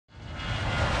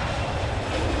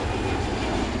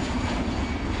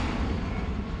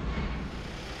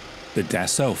The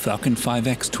Dassault Falcon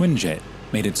 5X twinjet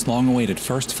made its long-awaited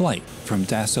first flight from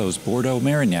Dassault's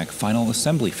Bordeaux-Mérignac final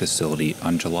assembly facility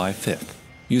on July 5th,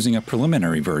 using a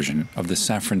preliminary version of the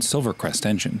Safran Silvercrest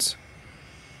engines.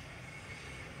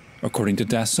 According to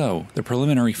Dassault, the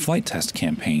preliminary flight test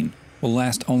campaign will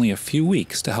last only a few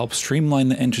weeks to help streamline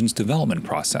the engine's development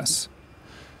process.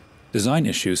 Design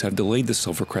issues have delayed the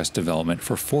Silvercrest development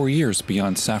for 4 years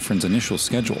beyond Safran's initial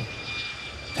schedule.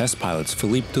 Test pilots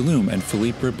Philippe Deleume and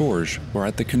Philippe Rebourg were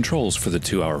at the controls for the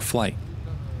 2-hour flight.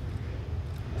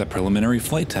 The preliminary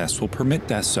flight test will permit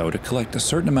Dassault to collect a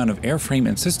certain amount of airframe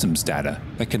and systems data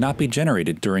that could not be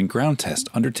generated during ground tests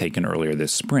undertaken earlier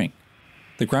this spring.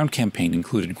 The ground campaign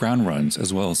included ground runs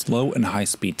as well as low and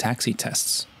high-speed taxi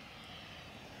tests.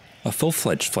 A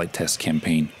full-fledged flight test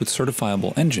campaign with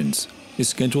certifiable engines is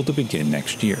scheduled to begin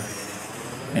next year.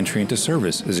 Entry into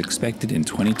service is expected in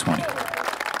 2020.